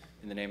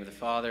In the name of the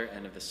Father,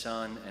 and of the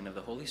Son, and of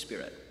the Holy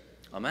Spirit.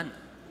 Amen.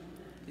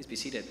 Please be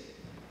seated.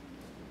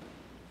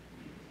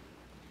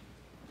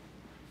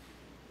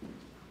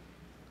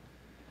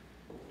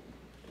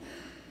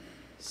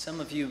 Some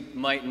of you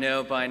might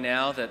know by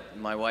now that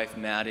my wife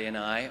Maddie and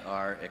I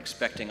are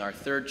expecting our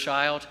third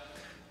child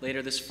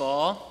later this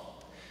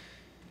fall.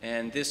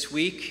 And this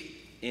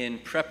week, in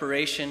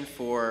preparation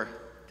for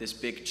this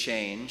big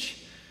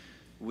change,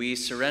 we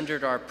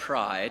surrendered our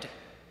pride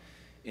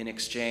in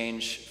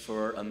exchange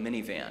for a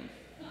minivan.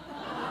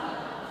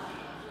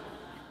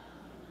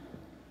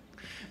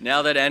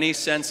 Now that any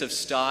sense of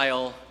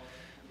style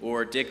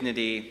or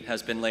dignity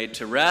has been laid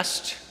to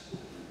rest,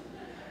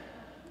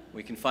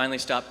 we can finally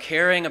stop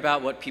caring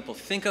about what people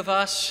think of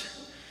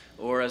us,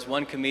 or as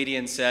one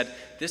comedian said,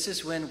 this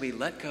is when we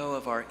let go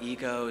of our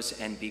egos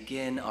and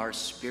begin our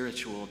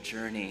spiritual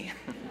journey.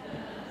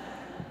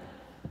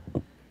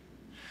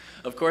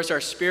 Of course,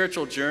 our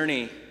spiritual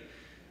journey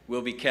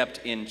will be kept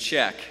in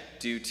check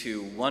due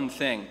to one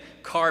thing: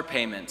 car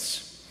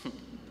payments.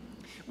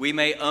 We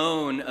may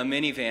own a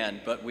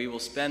minivan, but we will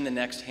spend the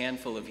next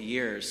handful of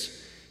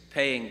years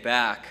paying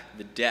back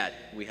the debt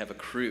we have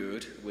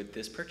accrued with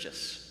this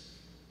purchase.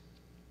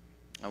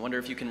 I wonder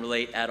if you can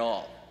relate at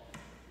all.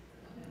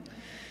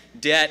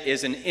 Debt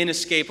is an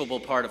inescapable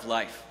part of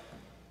life.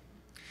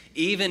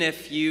 Even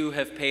if you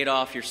have paid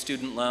off your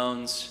student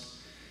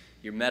loans,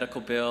 your medical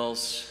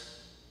bills,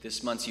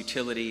 this month's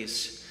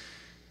utilities,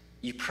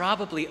 you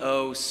probably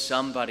owe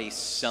somebody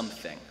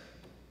something.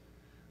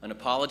 An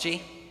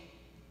apology,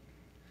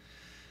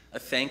 a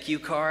thank you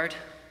card,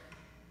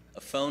 a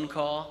phone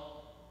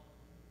call.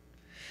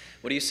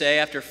 What do you say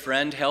after a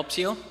friend helps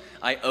you?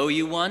 I owe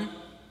you one.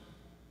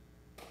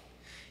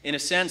 In a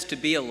sense, to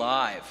be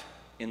alive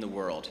in the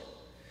world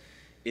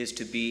is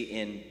to be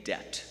in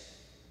debt.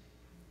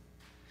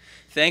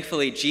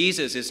 Thankfully,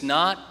 Jesus is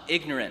not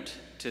ignorant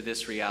to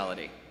this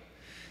reality.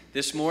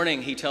 This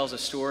morning, he tells a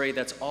story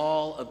that's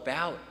all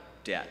about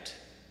debt.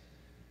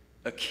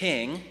 A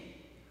king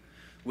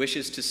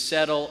wishes to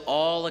settle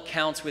all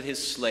accounts with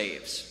his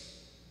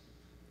slaves.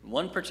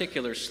 One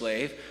particular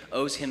slave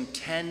owes him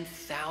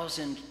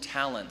 10,000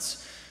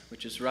 talents,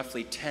 which is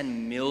roughly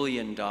 $10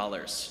 million,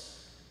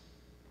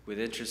 with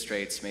interest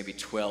rates maybe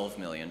 $12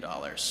 million.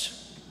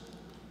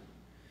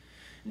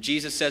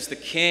 Jesus says the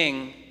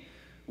king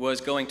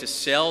was going to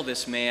sell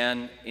this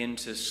man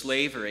into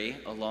slavery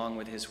along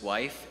with his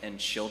wife and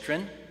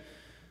children,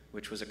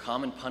 which was a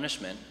common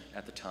punishment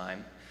at the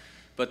time.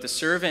 But the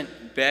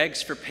servant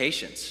begs for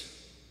patience,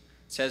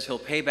 says he'll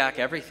pay back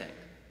everything.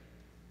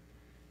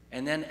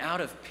 And then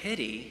out of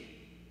pity,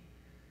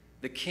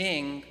 the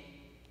king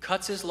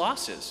cuts his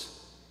losses.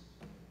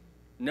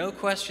 No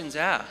questions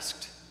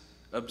asked,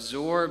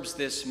 absorbs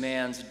this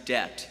man's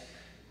debt,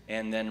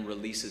 and then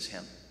releases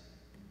him.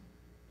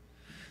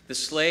 The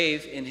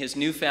slave, in his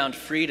newfound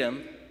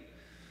freedom,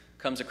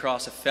 comes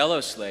across a fellow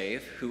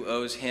slave who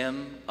owes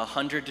him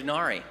 100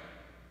 denarii,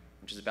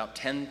 which is about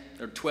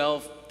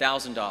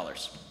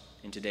 $12,000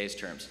 in today's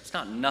terms. It's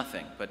not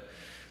nothing, but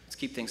let's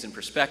keep things in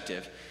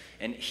perspective.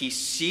 And he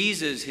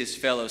seizes his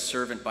fellow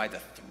servant by the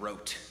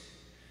throat.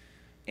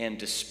 And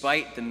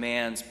despite the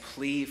man's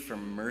plea for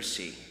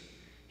mercy,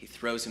 he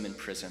throws him in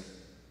prison.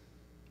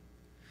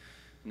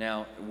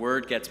 Now,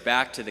 word gets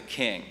back to the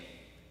king,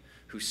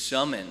 who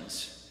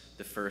summons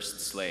the first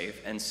slave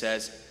and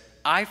says,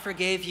 I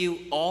forgave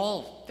you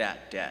all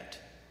that debt.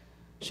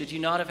 Should you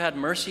not have had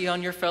mercy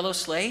on your fellow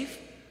slave?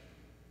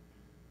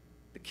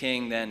 The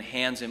king then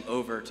hands him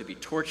over to be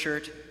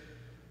tortured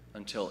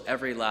until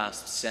every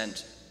last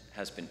cent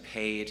has been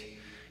paid.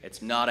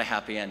 It's not a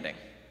happy ending.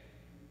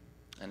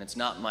 And it's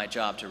not my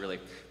job to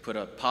really put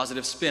a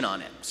positive spin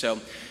on it.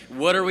 So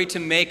what are we to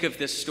make of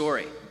this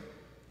story?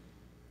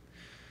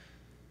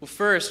 Well,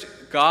 first,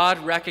 God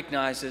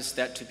recognizes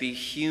that to be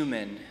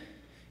human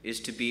is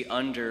to be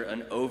under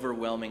an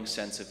overwhelming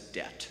sense of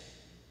debt.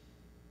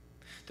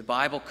 The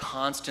Bible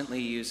constantly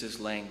uses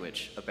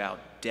language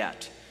about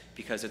debt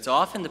because it's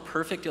often the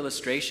perfect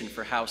illustration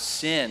for how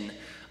sin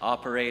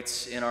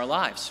operates in our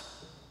lives.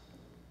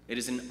 It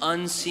is an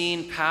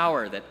unseen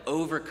power that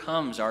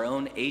overcomes our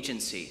own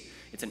agency.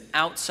 It's an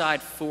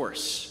outside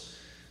force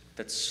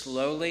that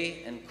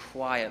slowly and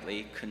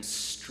quietly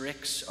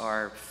constricts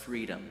our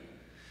freedom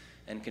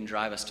and can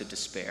drive us to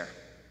despair.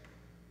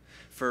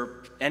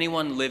 For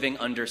anyone living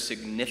under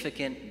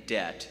significant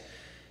debt,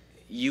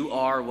 you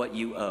are what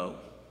you owe.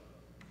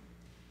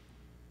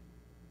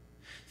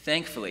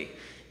 Thankfully,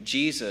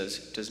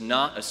 Jesus does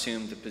not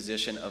assume the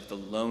position of the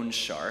loan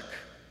shark,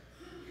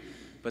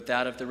 but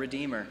that of the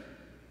Redeemer.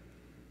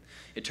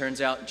 It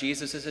turns out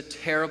Jesus is a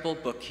terrible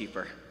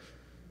bookkeeper.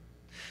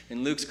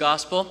 In Luke's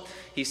gospel,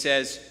 he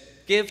says,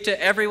 "Give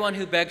to everyone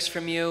who begs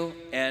from you,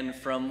 and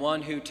from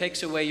one who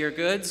takes away your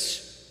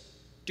goods,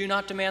 do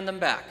not demand them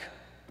back."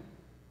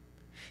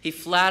 He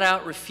flat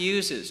out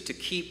refuses to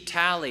keep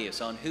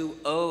tallies on who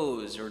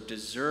owes or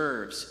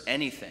deserves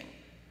anything.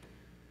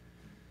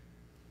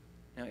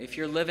 Now, if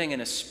you're living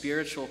in a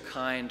spiritual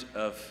kind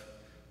of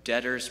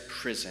debtor's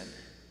prison,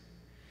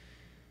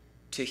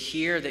 To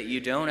hear that you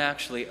don't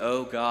actually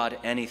owe God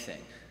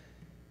anything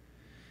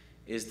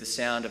is the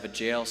sound of a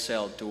jail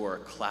cell door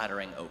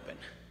clattering open.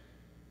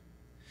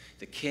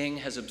 The king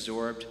has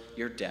absorbed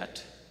your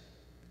debt.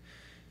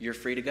 You're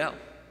free to go.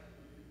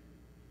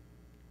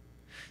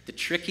 The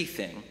tricky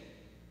thing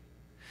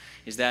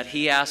is that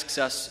he asks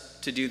us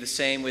to do the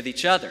same with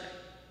each other.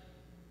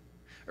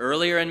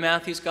 Earlier in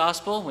Matthew's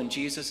gospel, when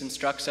Jesus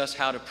instructs us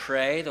how to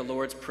pray the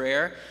Lord's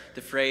Prayer,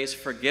 the phrase,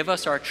 "forgive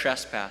us our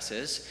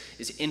trespasses,"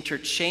 is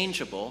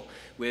interchangeable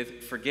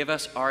with "forgive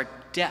us our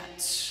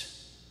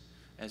debts,"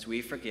 as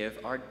we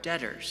forgive our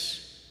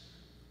debtors.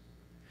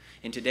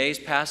 In today's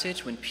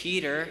passage, when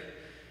Peter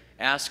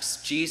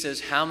asks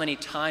Jesus how many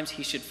times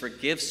he should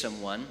forgive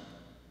someone,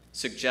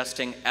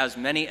 suggesting as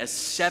many as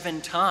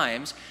 7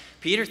 times,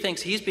 Peter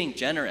thinks he's being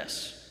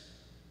generous.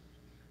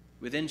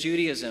 Within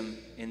Judaism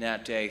in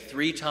that day,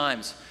 3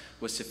 times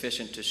was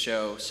sufficient to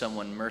show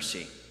someone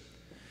mercy.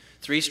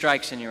 3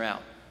 strikes and you're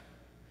out.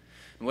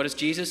 And what does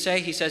Jesus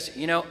say? He says,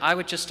 I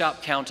would just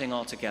stop counting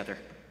altogether.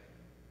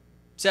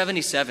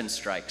 77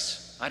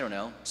 strikes. I don't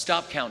know.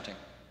 Stop counting.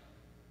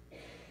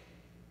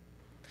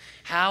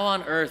 How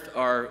on earth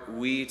are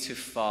we to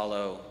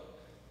follow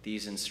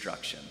these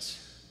instructions?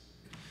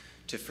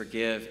 To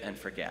forgive and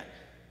forget.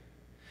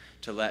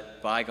 To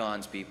let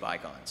bygones be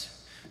bygones.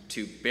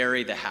 To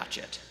bury the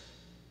hatchet.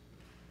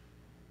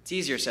 It's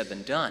easier said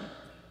than done.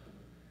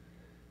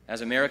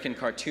 As American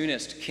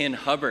cartoonist Ken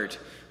Hubbard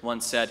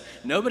once said,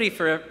 nobody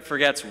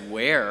forgets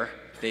where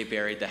they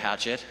buried the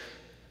hatchet.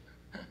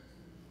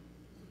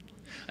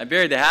 I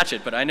buried the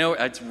hatchet, but I know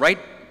it's right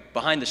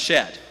behind the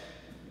shed.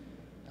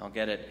 I'll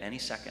get it any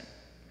second.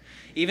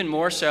 Even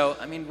more so,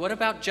 what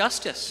about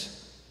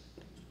justice?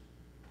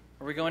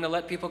 Are we going to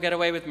let people get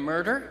away with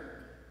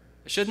murder?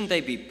 Shouldn't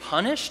they be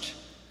punished,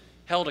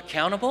 held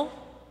accountable?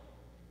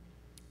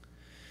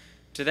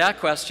 To that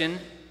question,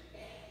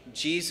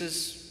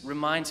 Jesus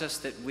reminds us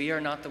that we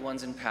are not the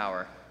ones in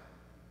power.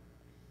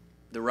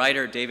 The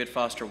writer David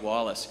Foster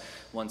Wallace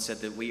once said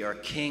that we are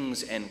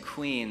kings and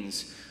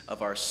queens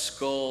of our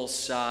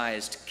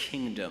skull-sized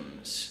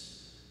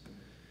kingdoms.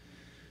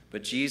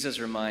 But Jesus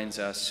reminds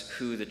us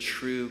who the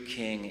true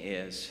king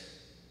is,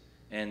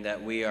 and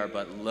that we are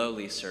but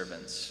lowly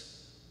servants.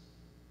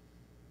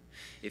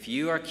 If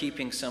you are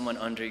keeping someone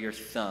under your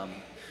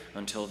thumb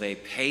until they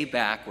pay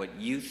back what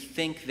you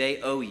think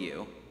they owe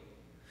you,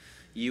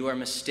 you are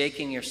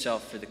mistaking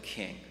yourself for the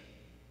king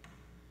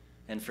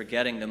and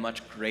forgetting the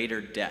much greater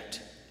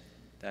debt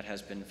that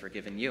has been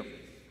forgiven you.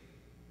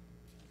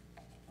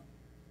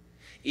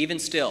 Even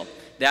still,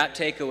 that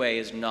takeaway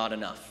is not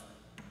enough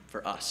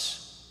for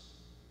us.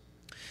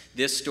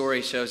 This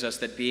story shows us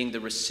that being the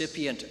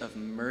recipient of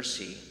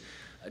mercy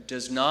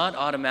does not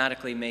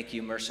automatically make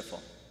you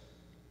merciful.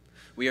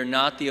 We are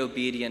not the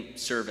obedient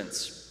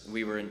servants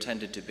we were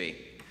intended to be.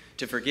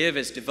 To forgive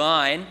is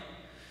divine,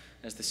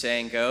 as the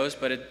saying goes,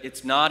 but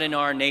it's not in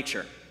our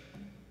nature.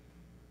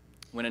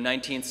 When a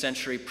 19th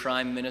century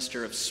prime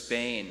minister of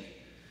Spain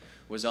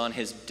was on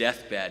his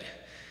deathbed,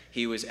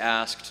 he was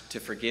asked to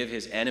forgive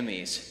his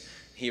enemies.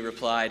 He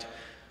replied,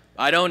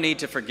 "I don't need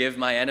to forgive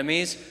my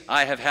enemies.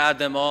 I have had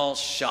them all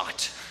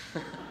shot."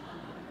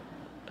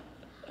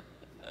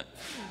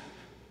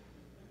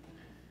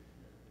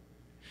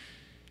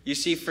 You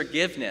see,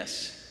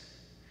 forgiveness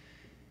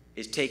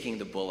is taking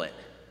the bullet.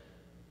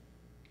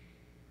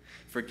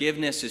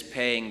 Forgiveness is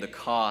paying the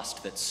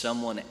cost that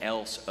someone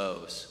else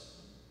owes.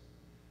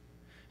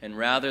 And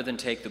rather than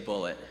take the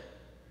bullet,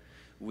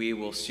 we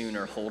will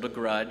sooner hold a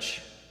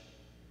grudge,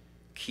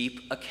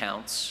 keep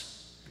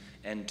accounts,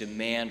 and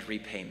demand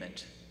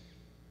repayment.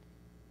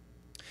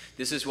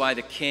 This is why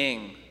the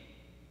king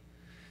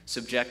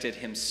subjected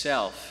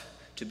himself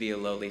to be a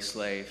lowly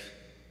slave.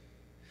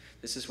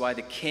 This is why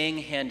the king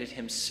handed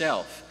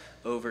himself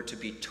over to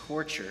be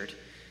tortured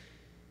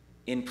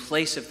in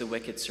place of the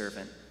wicked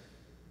servant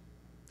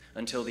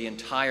until the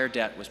entire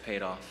debt was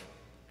paid off.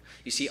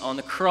 You see, on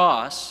the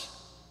cross,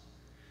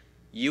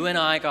 you and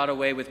I got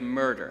away with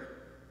murder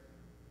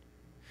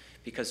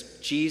because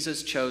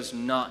Jesus chose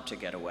not to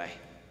get away.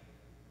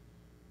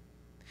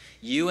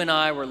 You and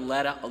I were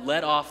let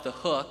off the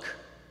hook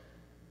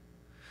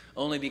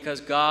only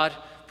because God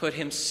put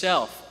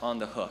himself on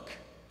the hook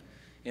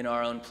in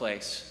our own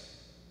place.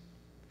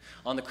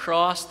 On the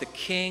cross, the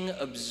king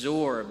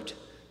absorbed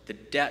the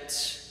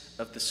debts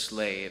of the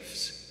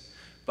slaves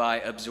by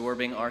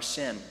absorbing our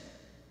sin.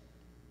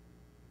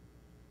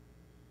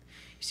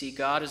 You see,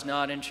 God is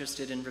not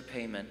interested in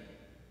repayment,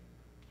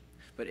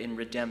 but in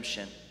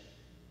redemption.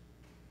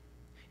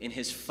 In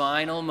his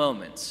final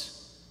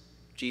moments,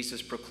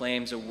 Jesus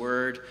proclaims a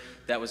word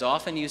that was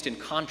often used in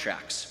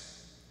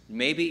contracts,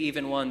 maybe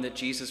even one that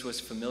Jesus was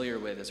familiar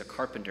with as a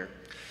carpenter.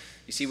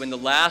 You see, when the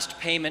last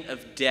payment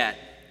of debt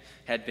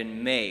had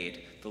been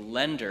made, the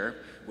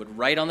lender would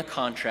write on the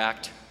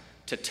contract,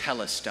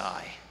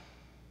 tetelestai.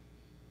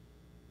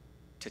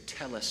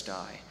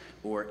 Tetelestai,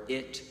 or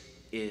it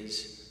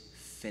is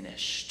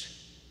finished.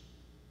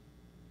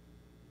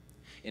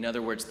 In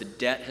other words, the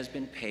debt has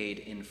been paid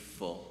in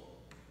full.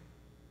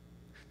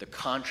 The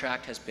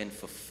contract has been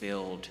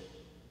fulfilled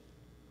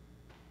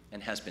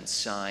and has been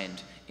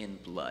signed in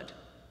blood.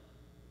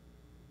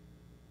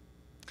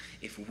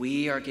 If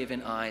we are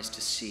given eyes to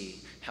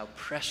see how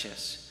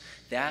precious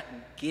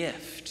that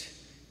gift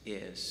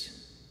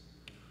is,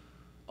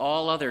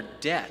 all other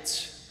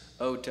debts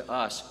owed to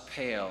us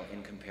pale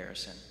in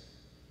comparison.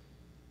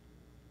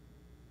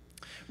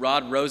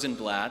 Rod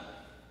Rosenblatt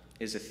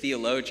is a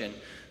theologian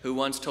who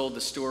once told the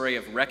story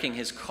of wrecking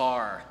his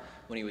car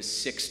when he was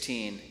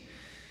 16.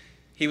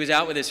 He was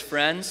out with his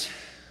friends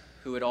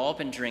who had all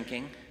been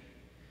drinking,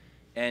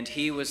 and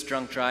he was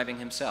drunk driving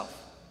himself.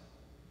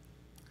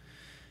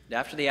 And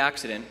after the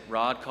accident,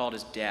 Rod called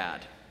his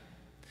dad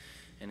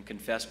and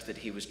confessed that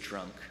he was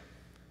drunk.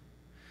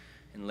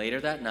 And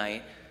later that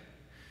night,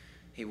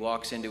 he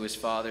walks into his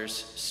father's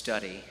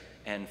study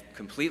and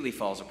completely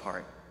falls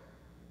apart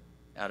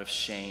out of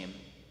shame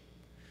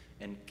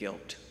and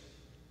guilt.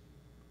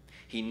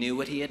 He knew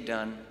what he had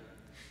done.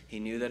 He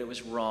knew that it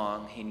was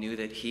wrong. He knew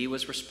that he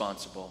was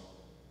responsible.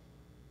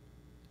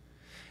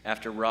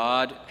 After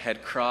Rod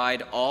had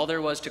cried all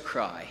there was to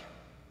cry,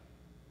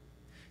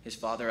 his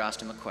father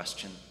asked him a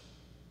question.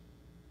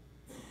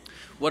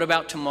 What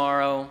about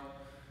tomorrow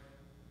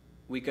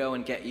we go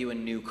and get you a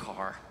new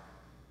car?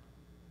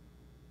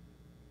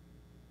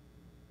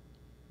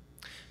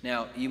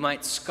 Now, you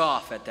might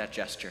scoff at that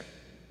gesture.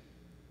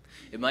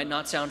 It might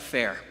not sound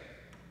fair.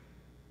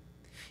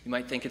 You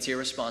might think it's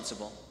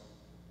irresponsible.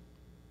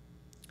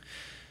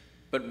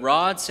 But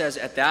Rod says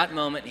at that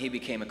moment he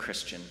became a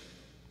Christian.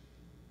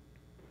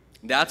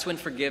 That's when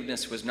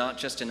forgiveness was not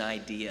just an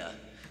idea,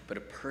 but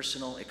a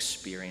personal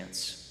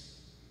experience.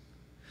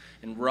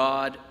 And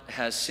Rod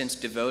has since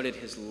devoted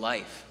his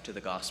life to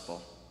the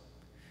gospel,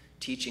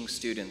 teaching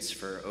students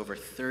for over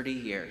 30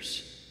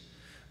 years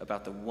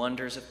about the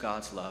wonders of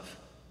God's love.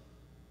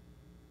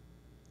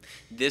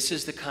 This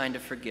is the kind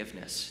of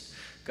forgiveness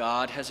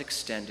God has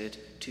extended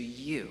to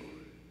you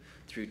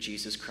through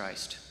Jesus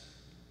Christ.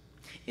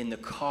 In the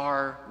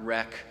car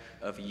wreck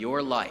of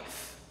your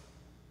life,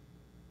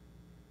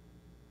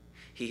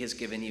 He has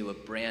given you a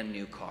brand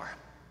new car.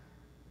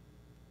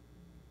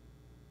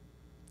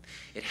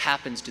 It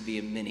happens to be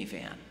a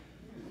minivan.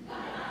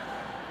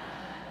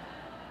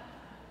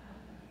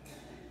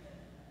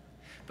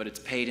 But it's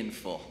paid in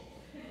full.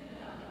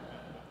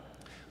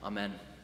 Amen.